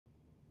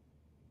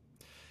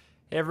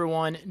Hey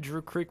everyone,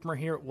 Drew Creekmer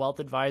here,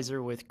 Wealth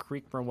Advisor with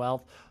Creekmer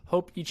Wealth.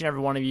 Hope each and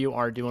every one of you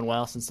are doing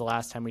well since the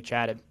last time we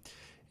chatted.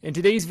 In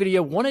today's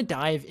video, I want to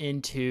dive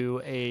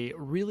into a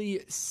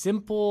really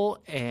simple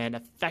and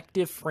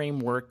effective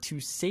framework to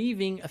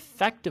saving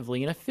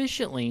effectively and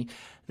efficiently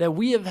that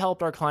we have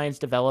helped our clients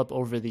develop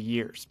over the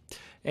years.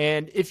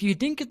 And if you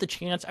didn't get the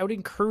chance, I would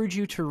encourage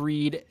you to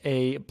read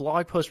a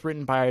blog post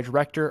written by our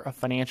Director of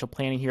Financial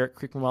Planning here at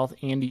Creekmer Wealth,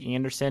 Andy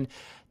Anderson,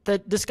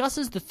 that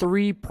discusses the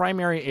three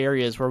primary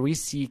areas where we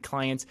see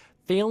clients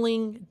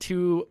failing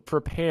to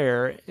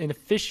prepare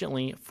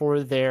efficiently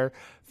for their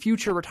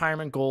future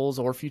retirement goals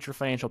or future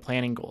financial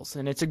planning goals.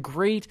 And it's a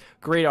great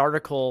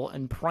article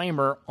and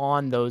primer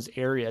on those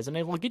areas. And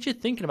it will get you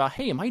thinking about,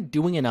 hey, am I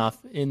doing enough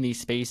in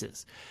these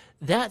spaces?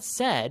 That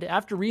said,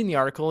 after reading the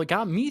article, it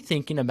got me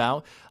thinking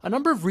about a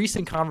number of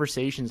recent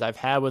conversations I've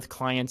had with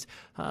clients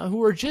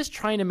who are just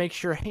trying to make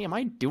sure, hey, am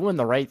I doing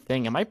the right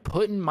thing? Am I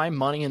putting my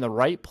money in the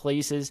right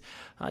places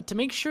to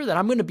make sure that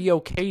I'm going to be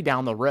okay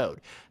down the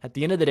road? At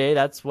the end of the day,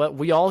 that's what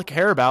we all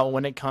care about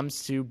when it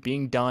comes to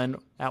being done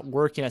at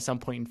working at some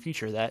point in the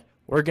future, that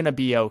we're going to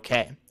be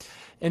okay.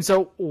 And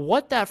so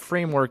what that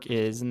framework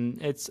is,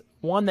 and it's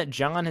one that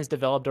John has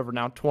developed over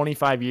now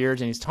 25 years,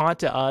 and he's taught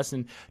to us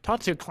and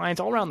taught to clients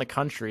all around the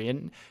country.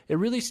 And it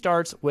really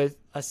starts with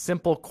a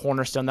simple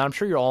cornerstone that I'm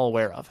sure you're all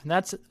aware of, and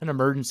that's an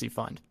emergency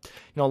fund. You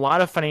know, a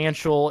lot of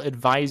financial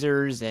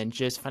advisors and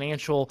just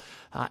financial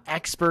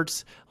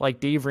experts like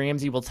Dave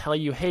Ramsey will tell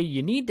you, hey,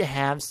 you need to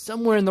have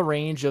somewhere in the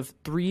range of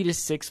 3 to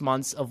 6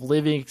 months of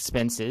living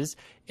expenses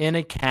in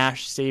a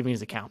cash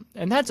savings account.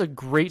 And that's a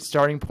great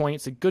starting point.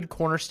 It's a good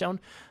cornerstone.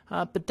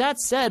 But that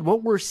said,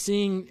 what we're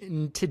seeing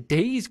in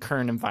today's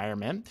current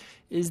environment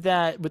is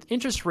that with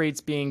interest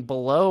rates being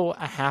below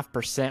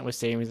 0.5% with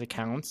savings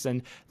accounts,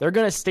 and they're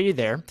going to stay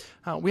there,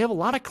 we have a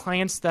lot of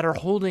clients that are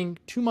holding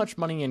too much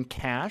money in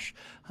cash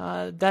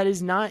that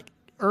is not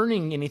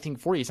earning anything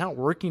for you. It's not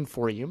working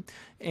for you,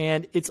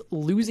 and it's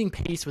losing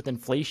pace with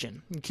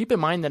inflation. And keep in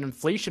mind that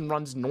inflation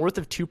runs north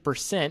of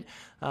 2%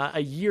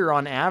 a year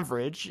on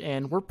average,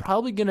 and we're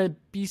probably going to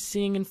be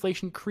seeing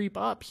inflation creep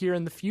up here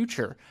in the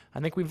future. I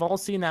think we've all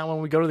seen that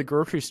when we go to the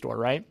grocery store,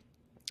 right?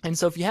 And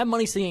so if you have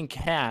money sitting in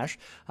cash,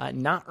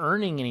 not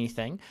earning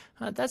anything,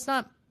 that's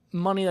not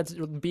money that's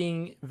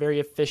being very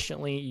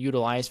efficiently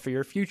utilized for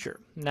your future.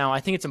 Now, I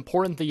think it's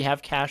important that you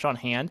have cash on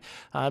hand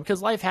because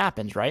life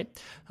happens, right?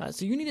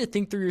 So you need to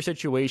think through your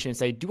situation and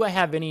say, do I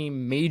have any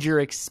major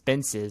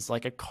expenses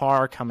like a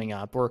car coming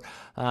up or,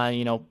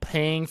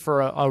 paying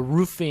for a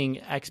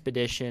roofing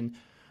expedition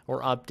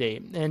or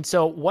update? And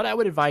so what I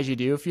would advise you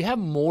do, if you have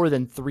more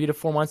than 3 to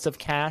 4 months of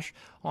cash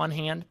on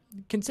hand,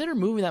 consider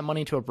moving that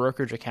money to a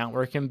brokerage account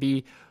where it can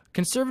be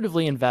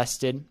conservatively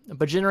invested,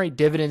 but generate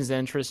dividends and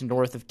interest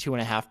north of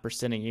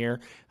 2.5% a year,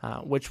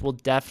 which will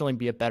definitely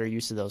be a better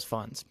use of those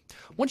funds.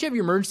 Once you have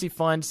your emergency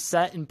fund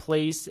set in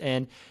place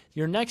and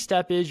your next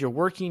step is you're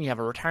working, you have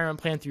a retirement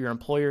plan through your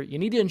employer, you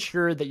need to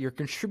ensure that you're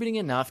contributing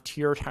enough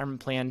to your retirement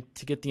plan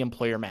to get the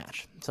employer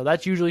match. So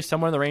that's usually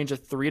somewhere in the range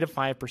of 3 to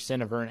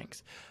 5% of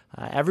earnings.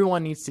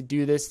 Everyone needs to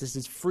do this. This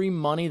is free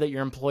money that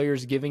your employer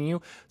is giving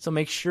you. So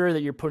make sure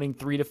that you're putting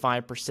 3 to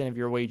 5% of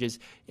your wages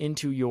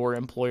into your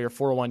employer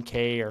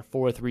 401k or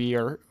 403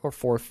 or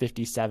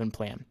 457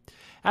 plan.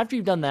 After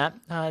you've done that,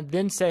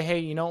 then say,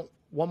 hey,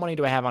 what money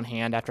do I have on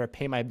hand after I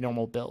pay my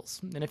normal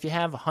bills? And if you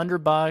have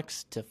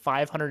 $100 to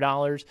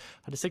 $500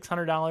 to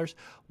 $600,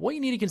 what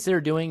you need to consider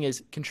doing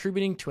is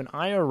contributing to an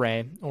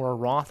IRA or a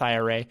Roth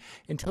IRA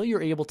until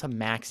you're able to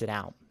max it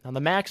out. Now, the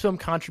maximum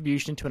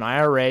contribution to an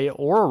IRA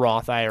or a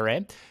Roth IRA,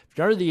 if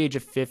you're under the age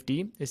of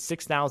 50, is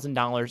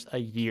 $6,000 a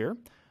year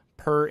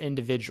per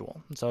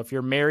individual. So if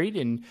you're married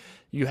and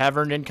you have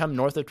earned income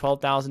north of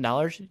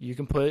 $12,000, you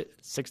can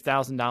put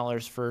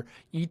 $6,000 for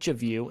each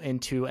of you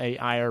into a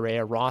IRA,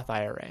 a Roth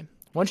IRA.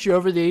 Once you're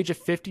over the age of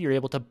 50, you're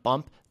able to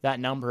bump that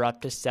number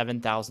up to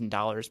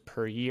 $7,000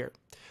 per year.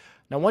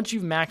 Now, once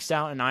you've maxed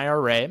out an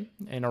IRA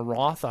and a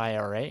Roth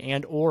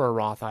IRA or a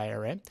Roth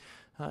IRA,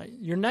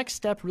 your next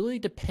step really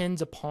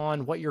depends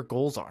upon what your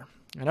goals are.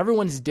 And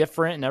everyone's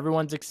different and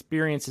everyone's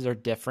experiences are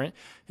different.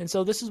 And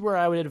so this is where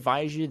I would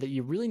advise you that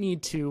you really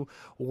need to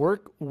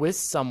work with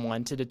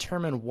someone to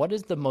determine what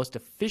is the most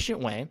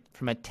efficient way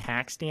from a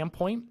tax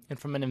standpoint and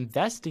from an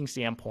investing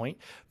standpoint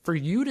for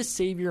you to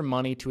save your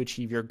money to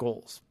achieve your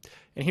goals.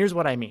 And here's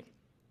what I mean.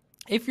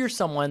 If you're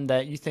someone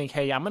that you think,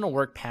 hey, I'm going to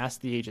work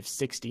past the age of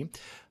 60,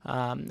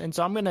 and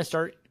so I'm going to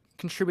start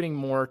contributing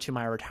more to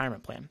my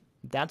retirement plan,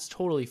 that's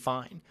totally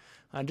fine.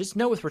 Just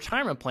know with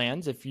retirement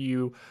plans, if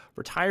you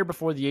retire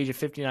before the age of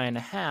 59 and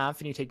a half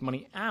and you take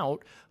money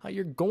out,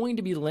 you're going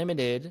to be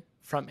limited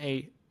from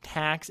a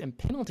tax and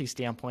penalty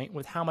standpoint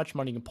with how much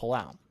money you can pull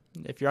out.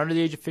 If you're under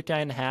the age of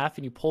 59 and a half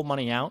and you pull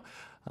money out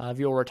of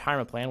your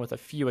retirement plan with a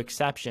few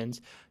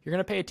exceptions, you're going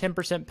to pay a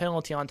 10%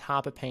 penalty on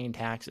top of paying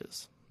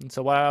taxes. And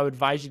so what I would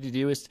advise you to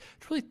do is to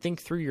really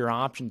think through your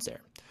options there.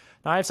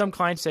 Now, I have some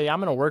clients say, I'm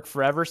going to work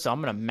forever, so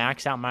I'm going to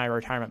max out my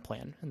retirement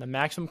plan. And the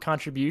maximum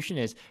contribution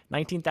is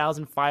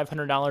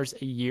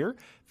 $19,500 a year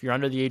if you're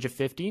under the age of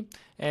 50,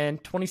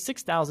 and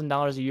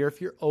 $26,000 a year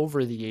if you're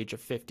over the age of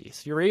 50.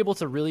 So you're able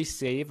to really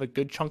save a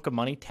good chunk of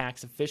money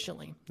tax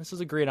efficiently. This is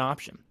a great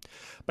option.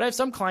 But I have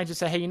some clients who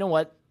say, hey, you know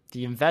what?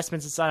 The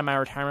investments inside of my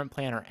retirement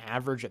plan are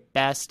average at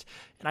best,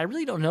 and I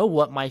really don't know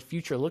what my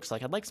future looks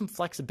like. I'd like some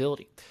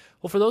flexibility.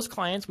 Well, for those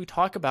clients, we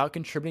talk about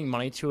contributing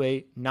money to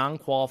a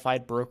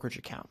non-qualified brokerage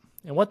account.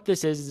 And what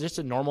this is just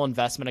a normal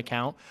investment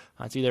account.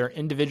 It's either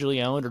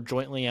individually owned or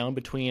jointly owned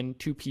between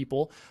two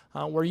people,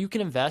 where you can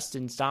invest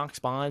in stocks,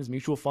 bonds,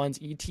 mutual funds,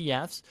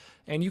 ETFs,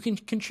 and you can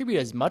contribute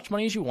as much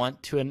money as you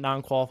want to a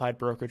non-qualified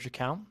brokerage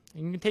account.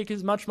 And you can take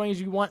as much money as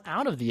you want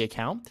out of the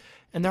account,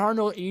 and there are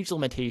no age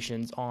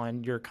limitations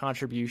on your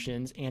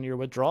contributions and your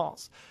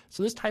withdrawals.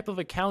 So this type of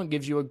account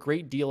gives you a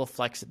great deal of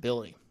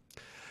flexibility.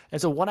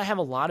 And so what I have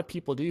a lot of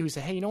people do who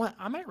say, hey, you know what,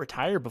 I might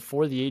retire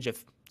before the age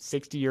of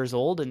 60 years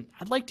old, and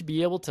I'd like to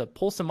be able to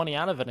pull some money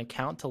out of an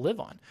account to live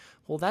on.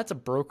 Well, that's a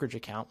brokerage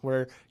account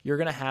where you're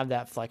going to have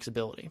that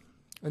flexibility.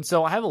 And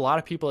so I have a lot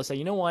of people that say,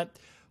 you know what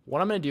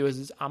I'm going to do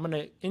is I'm going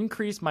to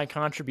increase my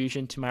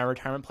contribution to my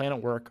retirement plan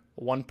at work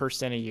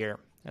 1% a year.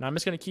 And I'm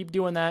just going to keep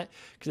doing that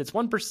because it's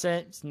 1%.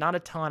 It's not a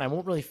ton. I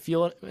won't really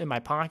feel it in my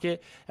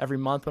pocket every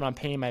month when I'm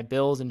paying my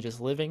bills and just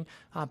living,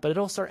 but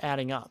it'll start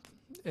adding up.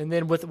 And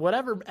then with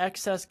whatever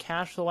excess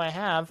cash flow I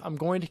have, I'm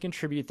going to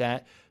contribute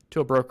that to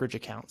a brokerage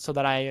account so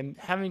that I am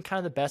having kind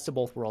of the best of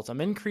both worlds.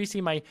 I'm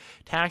increasing my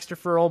tax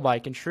deferral by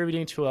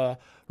contributing to a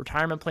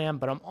retirement plan,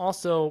 but I'm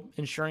also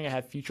ensuring I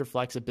have future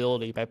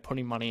flexibility by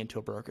putting money into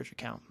a brokerage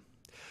account.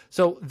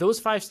 So those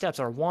 5 steps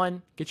are: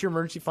 1, get your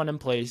emergency fund in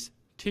place;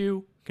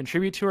 2,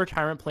 contribute to a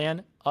retirement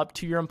plan up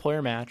to your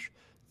employer match;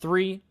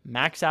 3,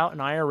 max out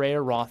an IRA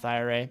or Roth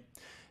IRA;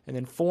 and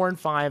then 4 and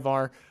 5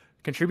 are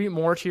contribute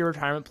more to your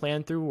retirement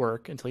plan through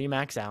work until you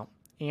max out,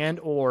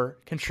 and or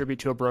contribute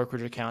to a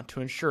brokerage account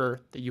to ensure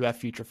that you have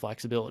future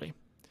flexibility.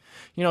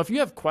 You know, if you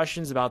have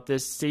questions about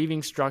this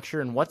saving structure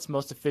and what's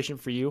most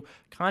efficient for you,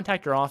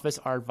 contact our office.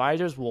 Our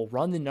advisors will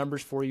run the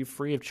numbers for you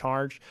free of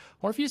charge.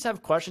 Or if you just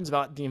have questions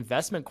about the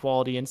investment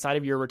quality inside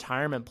of your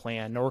retirement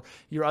plan or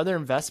your other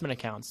investment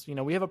accounts, you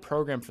know, we have a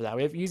program for that.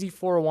 We have Easy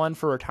 401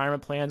 for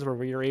retirement plans where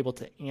we are able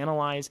to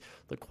analyze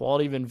the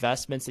quality of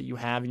investments that you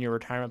have in your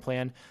retirement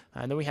plan.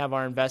 And then we have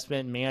our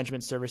investment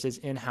management services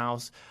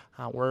in-house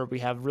where we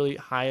have really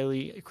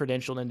highly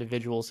credentialed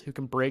individuals who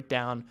can break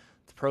down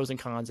the pros and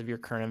cons of your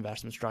current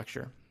investment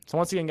structure. So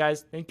once again,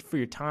 guys, thank you for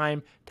your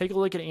time. Take a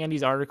look at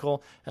Andy's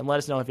article and let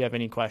us know if you have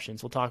any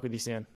questions. We'll talk with you soon.